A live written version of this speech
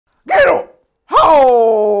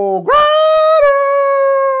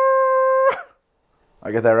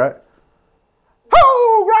get that right?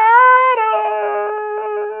 Ho,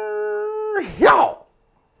 rider! Yo!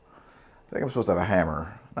 I think I'm supposed to have a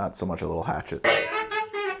hammer, not so much a little hatchet.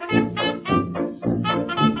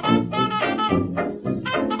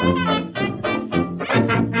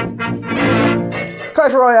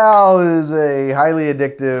 Clash Royale is a highly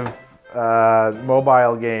addictive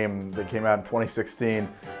mobile game that came out in 2016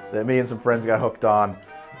 that me and some friends got hooked on.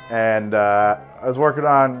 And I was working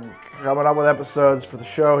on coming up with episodes for the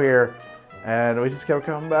show here, and we just kept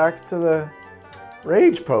coming back to the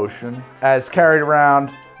Rage Potion as carried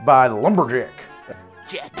around by the Lumberjack.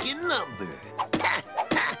 Jacking lumber.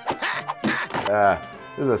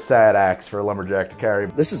 This is a sad axe for a Lumberjack to carry.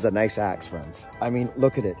 This is a nice axe, friends. I mean,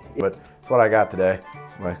 look at it. But it's what I got today.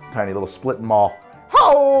 It's my tiny little split maul.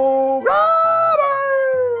 Ho,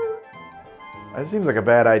 rider! That seems like a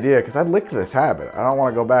bad idea because I'd lick this habit. I don't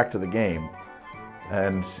want to go back to the game.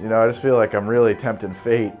 And, you know, I just feel like I'm really tempting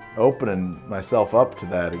fate, opening myself up to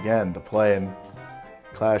that again, to playing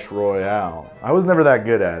Clash Royale. I was never that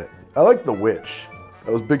good at it. I liked the Witch.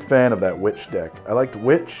 I was a big fan of that Witch deck. I liked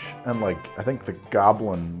Witch and, like, I think the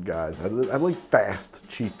Goblin guys. I like fast,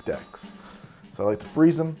 cheap decks. So I like to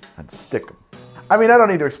freeze them and stick them. I mean, I don't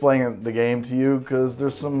need to explain the game to you because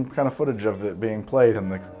there's some kind of footage of it being played on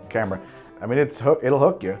the camera. I mean, it'll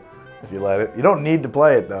hook you if you let it. You don't need to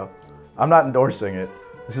play it, though. I'm not endorsing it.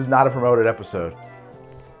 This is not a promoted episode.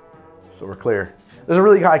 So we're clear. There's a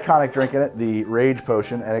really iconic drink in it, the Rage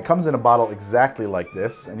Potion, and it comes in a bottle exactly like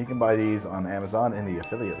this, and you can buy these on Amazon in the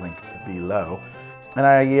affiliate link below. And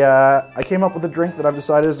I came up with a drink that I've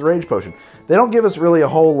decided is the Rage Potion. They don't give us really a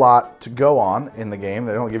whole lot to go on in the game.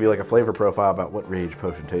 They don't give you like a flavor profile about what Rage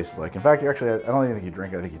Potion tastes like. In fact, I don't even think you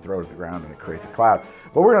drink it. I think you throw it at the ground and it creates a cloud.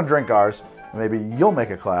 But we're gonna drink ours, and maybe you'll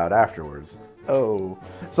make a cloud afterwards. Oh,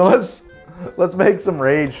 so let's make some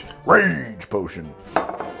Rage Potion.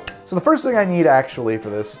 So the first thing I need actually for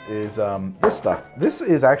this is this stuff. This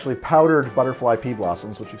is actually powdered butterfly pea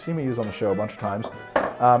blossoms, which you've seen me use on the show a bunch of times.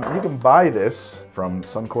 You can buy this from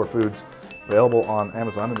Suncore Foods, available on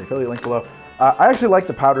Amazon in the affiliate link below. I actually like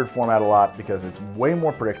the powdered format a lot because it's way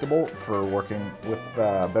more predictable for working with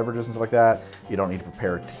beverages and stuff like that. You don't need to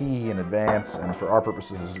prepare tea in advance, and for our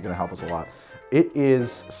purposes, this is going to help us a lot. It is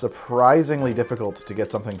surprisingly difficult to get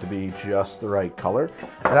something to be just the right color.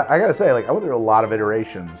 And I gotta say, like, I went through a lot of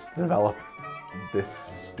iterations to develop this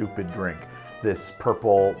stupid drink, this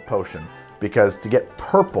purple potion. Because to get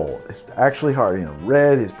purple is actually hard. You know,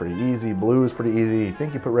 red is pretty easy, blue is pretty easy. You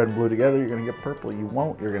think you put red and blue together, you're gonna get purple. You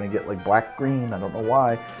won't. You're gonna get like black, green. I don't know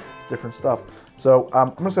why. It's different stuff. So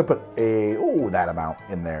I'm just gonna put that amount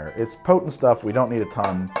in there. It's potent stuff. We don't need a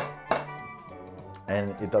ton,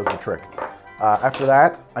 and it does the trick. After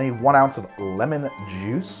that, I need 1 ounce of lemon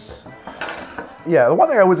juice. Yeah, the one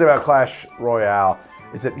thing I would say about Clash Royale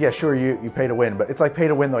is that, yeah, sure, you pay to win, but it's like pay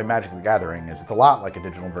to win the way Magic the Gathering is. It's a lot like a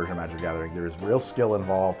digital version of Magic the Gathering. There is real skill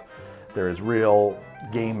involved. There is real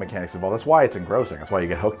game mechanics involved. That's why it's engrossing. That's why you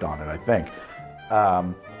get hooked on it, I think.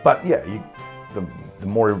 But yeah, the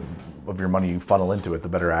more of your money you funnel into it, the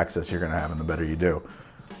better access you're going to have and the better you do.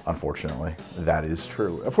 Unfortunately, that is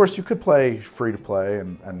true. Of course, you could play free to play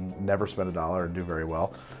and never spend $1 and do very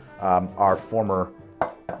well. Our former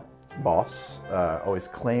boss always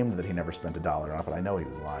claimed that he never spent $1 on it, but I know he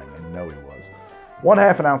was lying. I know he was.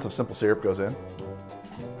 1/2 an ounce of simple syrup goes in.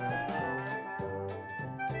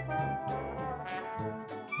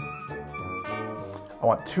 I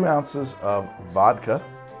want 2 ounces of vodka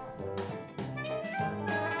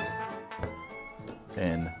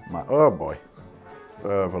in my, oh boy. Put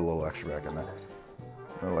a little extra back in there.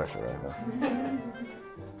 A little extra back in there.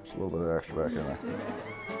 Just a little bit of extra back in there.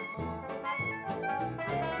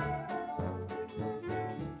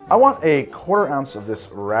 I want a 1/4 ounce of this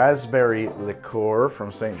raspberry liqueur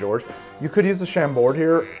from St. George. You could use the Chambord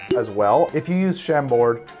here as well. If you use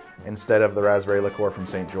Chambord instead of the raspberry liqueur from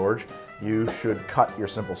St. George, you should cut your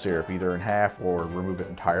simple syrup either in half or remove it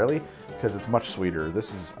entirely because it's much sweeter.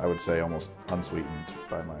 This is, I would say, almost unsweetened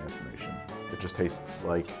by my estimation. It just tastes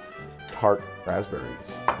like tart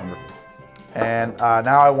raspberries. It's wonderful. And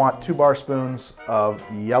now I want 2 Barspoons of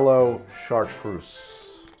yellow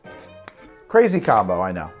Chartreuse. Crazy combo,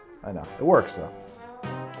 I know. I know. It works though.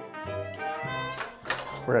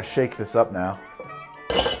 We're gonna shake this up now.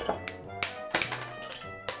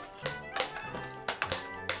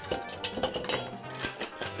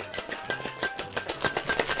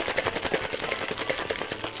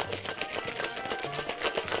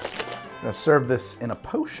 I'm gonna serve this in a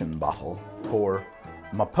potion bottle for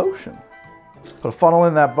my potion. Put a funnel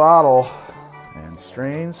in that bottle and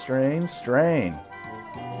strain, strain, strain.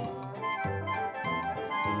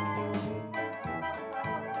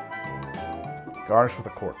 garnished with a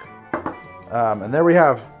cork. And there we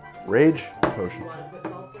have Rage Potion. You want to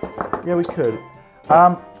put seltzer? Yeah, we could.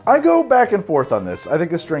 I go back and forth on this. I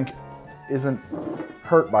think this drink isn't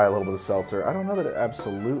hurt by a little bit of seltzer. I don't know that it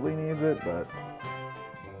absolutely needs it, but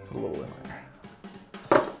put a little in there.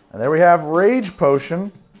 And there we have Rage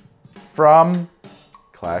Potion from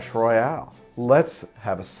Clash Royale. Let's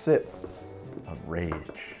have a sip of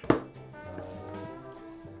Rage.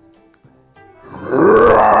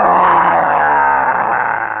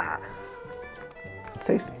 It's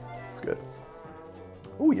tasty. It's good.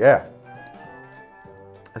 Oh yeah.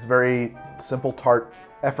 It's very simple, tart,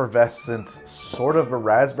 effervescent, sort of a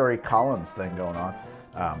raspberry Collins thing going on.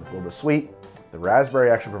 It's a little bit sweet. The raspberry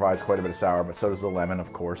actually provides quite a bit of sour, but so does the lemon,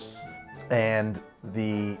 of course. And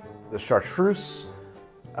the Chartreuse,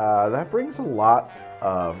 that brings a lot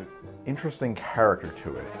of interesting character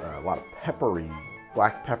to it. A lot of peppery,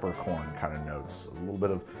 black peppercorn kind of notes. A little bit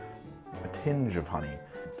of a tinge of honey.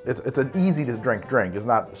 It's an easy to drink drink. It's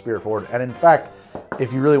not spirit forward. And in fact,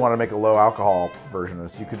 if you really want to make a low alcohol version of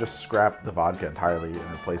this, you could just scrap the vodka entirely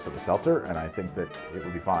and replace it with seltzer, and I think that it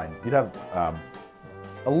would be fine. You'd have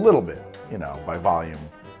a little bit, you know, by volume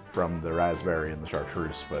from the raspberry and the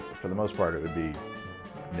chartreuse, but for the most part, it would be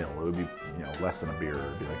nil. It would be, you know, less than a beer. It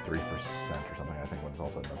would be like 3% or something, I think, when it's all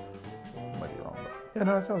said and done. I might be wrong, but yeah,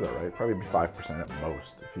 no, that sounds about right. Probably be 5% at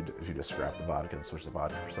most if you just scrap the vodka and switch the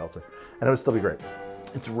vodka for seltzer, and it would still be great.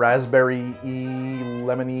 It's raspberry-y,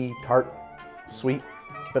 lemony, tart, sweet,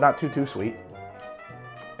 but not too sweet.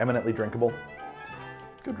 Eminently drinkable.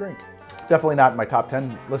 Good drink. Definitely not in my top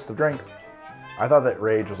 10 list of drinks. I thought that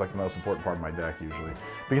Rage was like the most important part of my deck usually,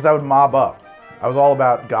 because I would mob up. I was all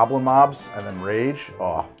about goblin mobs, and then Rage,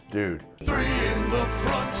 oh, dude. 3 in the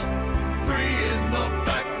front, 3 in the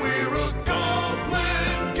back, we're a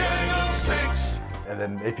goblin gang of 6. And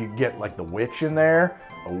then if you get like the witch in there,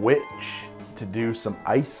 a witch to do some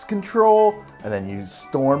ice control, and then you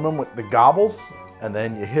storm them with the gobbles, and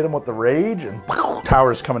then you hit them with the Rage, and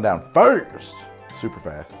tower's coming down first. Super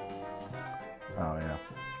fast. Oh yeah.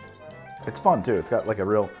 It's fun too. It's got like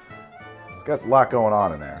it's got a lot going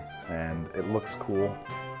on in there, and it looks cool,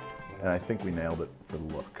 and I think we nailed it for the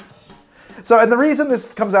look. So, and the reason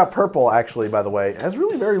this comes out purple, actually, by the way, has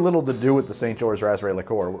really very little to do with the St. George Raspberry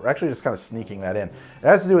Liqueur. We're actually just kind of sneaking that in. It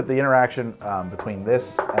has to do with the interaction between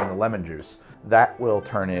this and the lemon juice. That will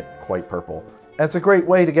turn it quite purple. And it's a great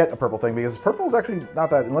way to get a purple thing, because purple is actually not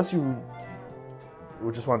that, unless you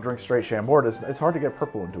would just want to drink straight Chambord, it's hard to get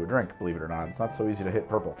purple into a drink, believe it or not. It's not so easy to hit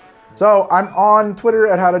purple. So I'm on Twitter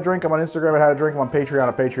at How to Drink. I'm on Instagram at How to Drink. I'm on Patreon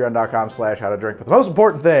at patreon.com/howtodrink. But the most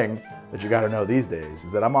important thing that you got to know these days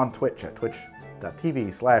is that I'm on Twitch at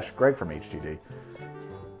twitch.tv/GregFromHTD.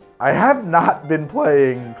 I have not been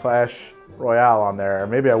playing Clash Royale on there.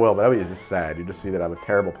 Maybe I will, but that would be just sad. You just see that I'm a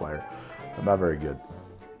terrible player. I'm not very good.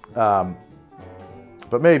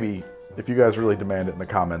 But maybe, if you guys really demand it in the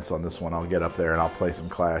comments on this one, I'll get up there and I'll play some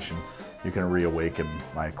Clash, and you can reawaken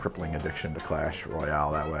my crippling addiction to Clash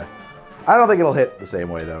Royale that way. I don't think it'll hit the same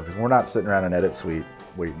way, though, because we're not sitting around an edit suite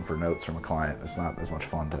waiting for notes from a client. It's not as much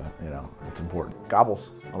fun to, you know, it's important.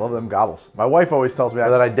 Gobbles. I love them gobbles. My wife always tells me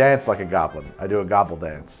that I dance like a goblin. I do a gobble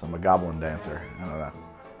dance. I'm a goblin dancer. I don't know.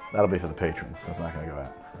 That'll be for the patrons. That's not going to go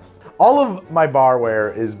out. All of my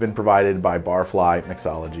barware has been provided by Barfly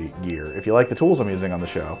Mixology Gear. If you like the tools I'm using on the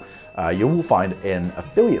show, you will find an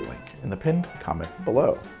affiliate link in the pinned comment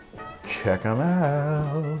below. Check them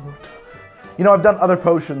out. You know, I've done other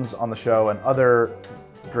potions on the show and other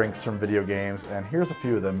drinks from video games, and here's a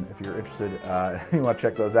few of them if you're interested. You want to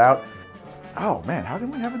check those out. Oh man, how come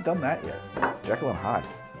we haven't done that yet? Jekyll and Hyde.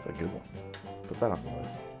 That's a good one. Put that on the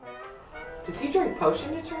list. Does he drink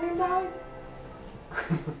potion to turn into Hyde?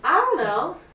 I don't know.